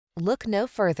Look no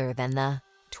further than the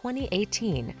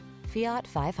 2018 Fiat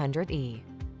 500e.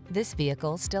 This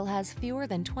vehicle still has fewer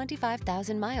than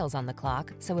 25,000 miles on the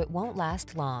clock, so it won't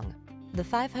last long. The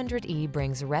 500e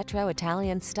brings retro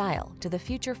Italian style to the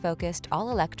future-focused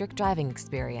all-electric driving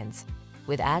experience.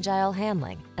 With agile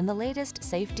handling and the latest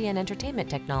safety and entertainment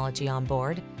technology on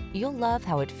board, you'll love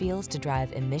how it feels to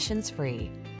drive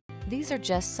emissions-free. These are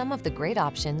just some of the great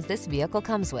options this vehicle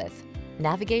comes with: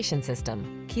 navigation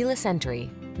system, keyless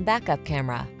entry, backup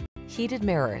camera, heated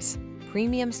mirrors,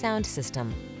 premium sound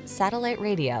system, satellite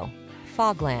radio,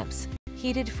 fog lamps,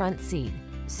 heated front seat,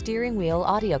 steering wheel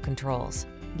audio controls,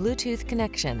 Bluetooth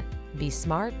connection. Be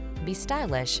smart, be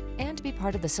stylish, and be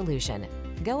part of the solution.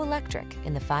 Go electric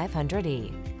in the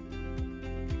 500e.